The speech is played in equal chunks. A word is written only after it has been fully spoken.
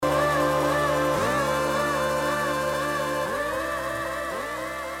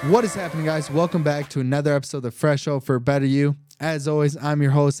What is happening, guys? Welcome back to another episode of the Fresh Hope for a Better You. As always, I'm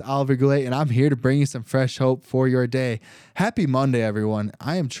your host, Oliver Goulet, and I'm here to bring you some fresh hope for your day. Happy Monday, everyone.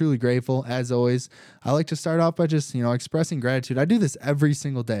 I am truly grateful, as always. I like to start off by just, expressing gratitude. I do this every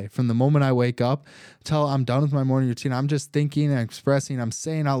single day. From the moment I wake up till I'm done with my morning routine, I'm just thinking and expressing, I'm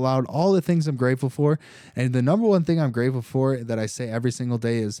saying out loud all the things I'm grateful for. And the number one thing I'm grateful for that I say every single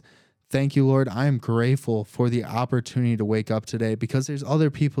day is, thank you, Lord. I am grateful for the opportunity to wake up today because there's other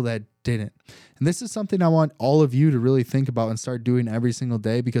people that didn't. And this is something I want all of you to really think about and start doing every single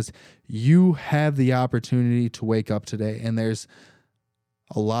day because you have the opportunity to wake up today. And there's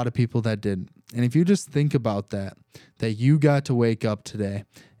a lot of people that didn't. And if you just think about that you got to wake up today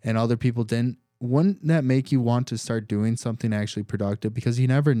and other people didn't, wouldn't that make you want to start doing something actually productive? Because you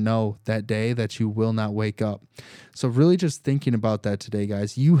never know that day that you will not wake up. So really just thinking about that today,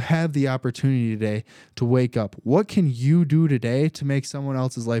 guys, you have the opportunity today to wake up. What can you do today to make someone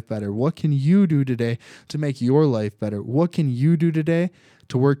else's life better? What can you do today to make your life better? What can you do today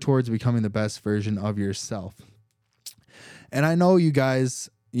to work towards becoming the best version of yourself? And I know you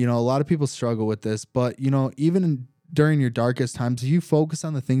guys, a lot of people struggle with this, but even during your darkest times, if you focus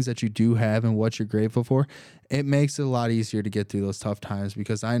on the things that you do have and what you're grateful for, it makes it a lot easier to get through those tough times.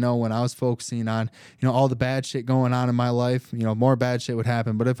 Because I know when I was focusing on, all the bad shit going on in my life, more bad shit would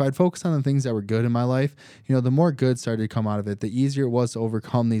happen. But if I'd focus on the things that were good in my life, the more good started to come out of it, the easier it was to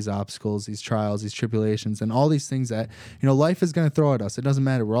overcome these obstacles, these trials, these tribulations, and all these things that, life is going to throw at us. It doesn't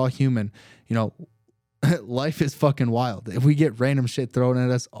matter. We're all human. Life is fucking wild. We get random shit thrown at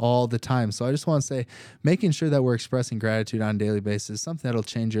us all the time. So I just want to say, making sure that we're expressing gratitude on a daily basis is something that'll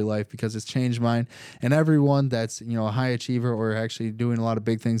change your life because it's changed mine. And everyone that's, a high achiever or actually doing a lot of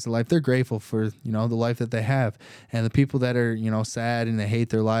big things in life, they're grateful for, the life that they have. And the people that are, sad and they hate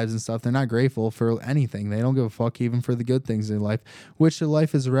their lives and stuff, they're not grateful for anything. They don't give a fuck even for the good things in life, which the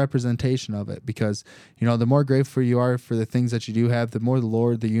life is a representation of it. Because, the more grateful you are for the things that you do have, the more the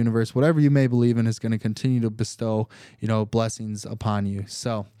Lord, the universe, whatever you may believe in is going to continue to bestow, blessings upon you.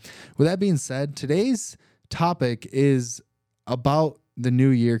 So with that being said, today's topic is about the new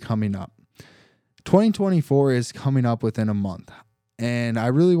year coming up. 2024 is coming up within a month. And I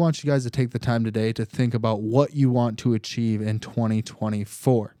really want you guys to take the time today to think about what you want to achieve in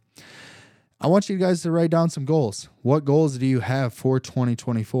 2024. I want you guys to write down some goals. What goals do you have for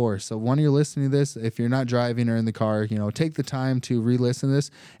 2024? So when you're listening to this, if you're not driving or in the car, take the time to re-listen to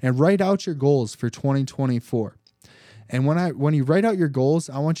this and write out your goals for 2024. And when you write out your goals,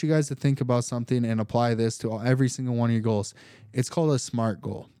 I want you guys to think about something and apply this to every single one of your goals. It's called a SMART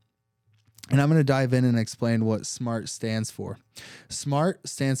goal. And I'm going to dive in and explain what SMART stands for. SMART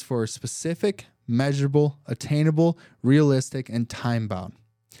stands for specific, measurable, attainable, realistic, and time-bound.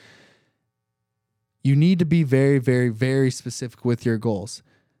 You need to be very, very, very specific with your goals.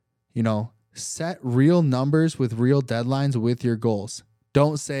 Set real numbers with real deadlines with your goals.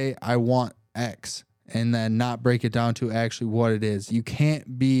 Don't say, I want X, and then not break it down to actually what it is. You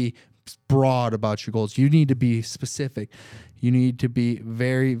can't be broad about your goals. You need to be specific. You need to be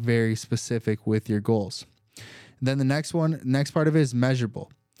very, very specific with your goals. Then the next part of it is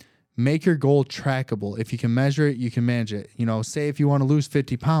measurable. Make your goal trackable. If you can measure it, you can manage it. Say if you want to lose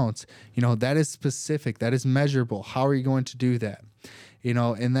 50 pounds, that is specific. That is measurable. How are you going to do that?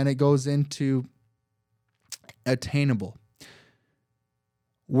 And then it goes into attainable.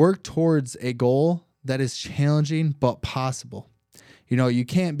 Work towards a goal that is challenging but possible. You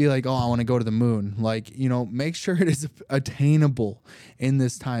can't be like, oh, I want to go to the moon. Make sure it is attainable in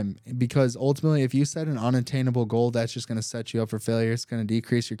this time. Because ultimately, if you set an unattainable goal, that's just going to set you up for failure. It's going to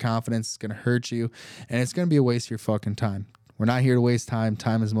decrease your confidence. It's going to hurt you. And it's going to be a waste of your fucking time. We're not here to waste time.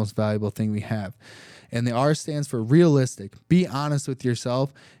 Time is the most valuable thing we have. And the R stands for realistic. Be honest with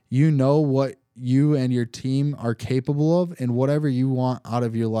yourself. You know what you and your team are capable of and whatever you want out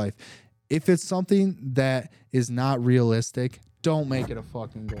of your life. If it's something that is not realistic, don't make it a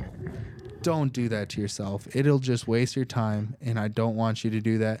fucking goal. Don't do that to yourself. It'll just waste your time, and I don't want you to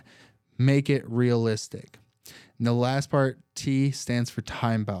do that. Make it realistic. And the last part, T, stands for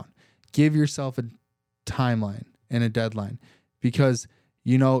time bound. Give yourself a timeline and a deadline because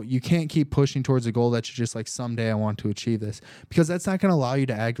you can't keep pushing towards a goal that you're just like, someday I want to achieve this, because that's not going to allow you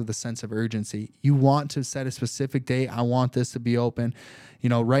to act with a sense of urgency. You want to set a specific date. I want this to be open.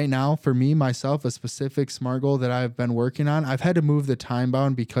 Right now, for me, myself, a specific SMART goal that I've been working on, I've had to move the time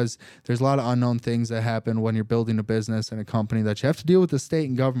bound because there's a lot of unknown things that happen when you're building a business and a company that you have to deal with the state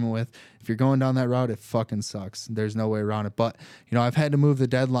and government with. If you're going down that route, it fucking sucks. There's no way around it. But, I've had to move the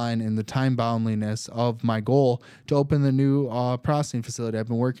deadline and the time boundliness of my goal to open the new processing facility facility. I've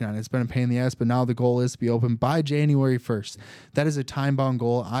been working on it. It's been a pain in the ass, but now the goal is to be open by January 1st. That is a time-bound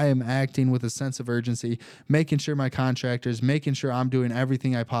goal. I am acting with a sense of urgency, making sure my contractors, making sure I'm doing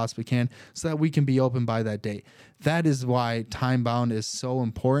everything I possibly can so that we can be open by that date. That is why time-bound is so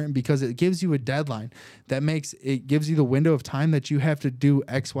important, because it gives you a deadline. It gives you the window of time that you have to do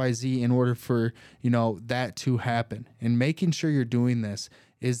XYZ in order for, that to happen. And making sure you're doing this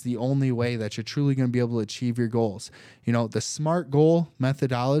is the only way that you're truly going to be able to achieve your goals. The SMART goal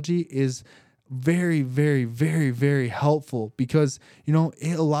methodology is very, very, very, very helpful because,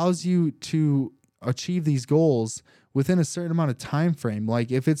 it allows you to achieve these goals within a certain amount of time frame. Like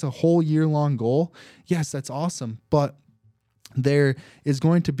if it's a whole year-long goal, yes, that's awesome. But there is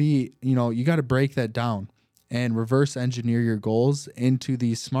going to be, you got to break that down and reverse engineer your goals into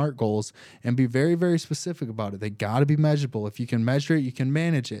these SMART goals and be very, very specific about it. They got to be measurable. If you can measure it, you can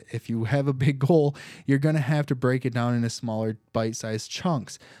manage it. If you have a big goal, you're going to have to break it down into smaller bite-sized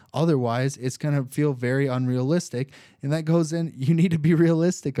chunks. Otherwise, it's going to feel very unrealistic. And that goes in, you need to be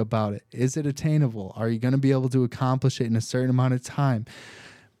realistic about it. Is it attainable? Are you going to be able to accomplish it in a certain amount of time?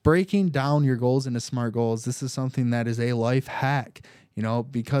 Breaking down your goals into SMART goals, this is something that is a life hack.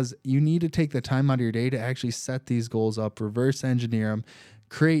 Because you need to take the time out of your day to actually set these goals up, reverse engineer them,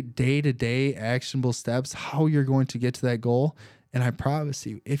 create day-to-day actionable steps, how you're going to get to that goal. And I promise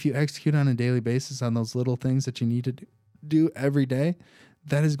you, if you execute on a daily basis on those little things that you need to do every day,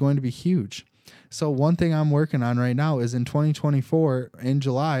 that is going to be huge. So one thing I'm working on right now is in 2024, in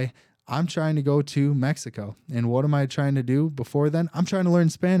July, I'm trying to go to Mexico. And what am I trying to do before then? I'm trying to learn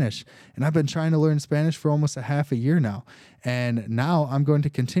Spanish. And I've been trying to learn Spanish for almost a half a year now. And now I'm going to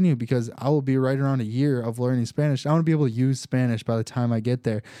continue because I will be right around a year of learning Spanish. I want to be able to use Spanish by the time I get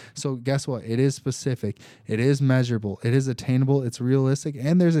there. So guess what? It is specific. It is measurable. It is attainable. It's realistic.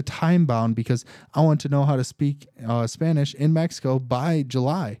 And there's a time bound because I want to know how to speak Spanish in Mexico by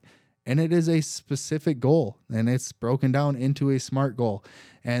July. And it is a specific goal, and it's broken down into a SMART goal.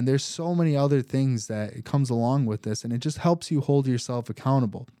 And there's so many other things that it comes along with this, and it just helps you hold yourself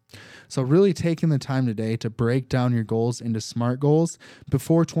accountable. So really taking the time today to break down your goals into SMART goals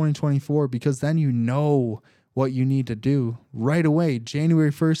before 2024, because then you know what you need to do right away.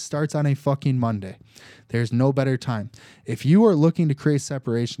 January 1st starts on a fucking Monday. There's no better time. If you are looking to create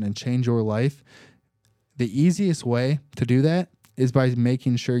separation and change your life, the easiest way to do that is by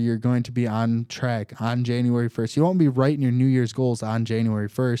making sure you're going to be on track on January 1st. You won't be writing your New Year's goals on January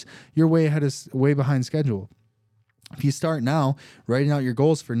 1st. You're way behind schedule. If you start now writing out your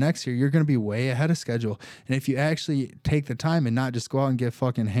goals for next year, you're going to be way ahead of schedule. And if you actually take the time and not just go out and get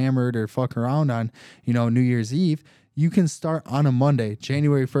fucking hammered or fuck around on, New Year's Eve, you can start on a Monday,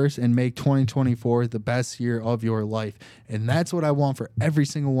 January 1st, and make 2024 the best year of your life. And that's what I want for every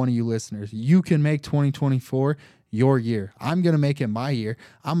single one of you listeners. You can make 2024 your year. I'm going to make it my year.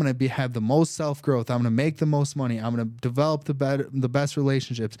 I'm going to have the most self-growth. I'm going to make the most money. I'm going to develop the best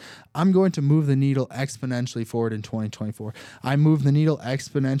relationships. I'm going to move the needle exponentially forward in 2024. I move the needle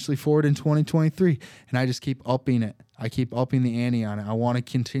exponentially forward in 2023, and I just keep upping it. I keep upping the ante on it. I want to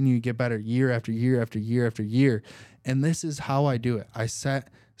continue to get better year after year after year after year. And this is how I do it. I set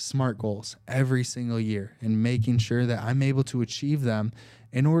SMART goals every single year and making sure that I'm able to achieve them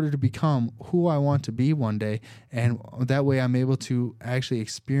in order to become who I want to be one day. And that way I'm able to actually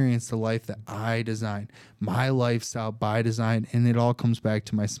experience the life that I design, my lifestyle by design. And it all comes back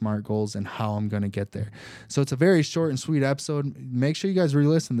to my SMART goals and how I'm going to get there. So it's a very short and sweet episode. Make sure you guys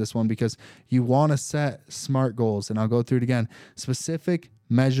re-listen to this one because you want to set SMART goals. And I'll go through it again. Specific,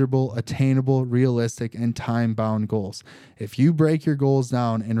 measurable, attainable, realistic, and time-bound goals. If you break your goals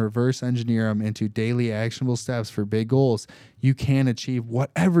down and reverse engineer them into daily actionable steps for big goals, you can achieve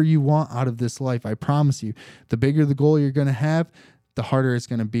whatever you want out of this life. I promise you. The bigger the goal you're going to have, the harder it's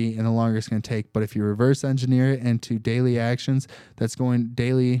going to be and the longer it's going to take. But if you reverse engineer it into daily actions, that's going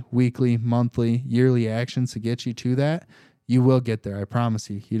daily, weekly, monthly, yearly actions to get you to that, you will get there. I promise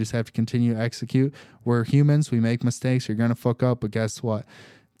you. You just have to continue to execute. We're humans. We make mistakes. You're going to fuck up. But guess what?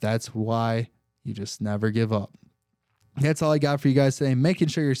 That's why you just never give up. That's all I got for you guys today. Making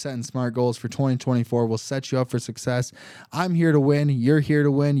sure you're setting SMART goals for 2024 will set you up for success. I'm here to win. You're here to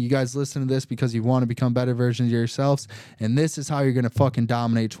win. You guys listen to this because you want to become better versions of yourselves. And this is how you're going to fucking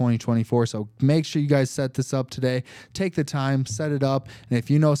dominate 2024. So make sure you guys set this up today. Take the time, set it up. And if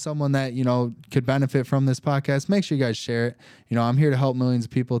you know someone that, could benefit from this podcast, make sure you guys share it. I'm here to help millions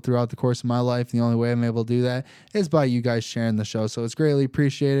of people throughout the course of my life. The only way I'm able to do that is by you guys sharing the show. So it's greatly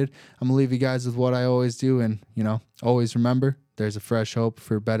appreciated. I'm going to leave you guys with what I always do. And, always remember, there's a fresh hope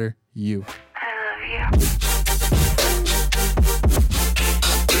for a better you. I love you.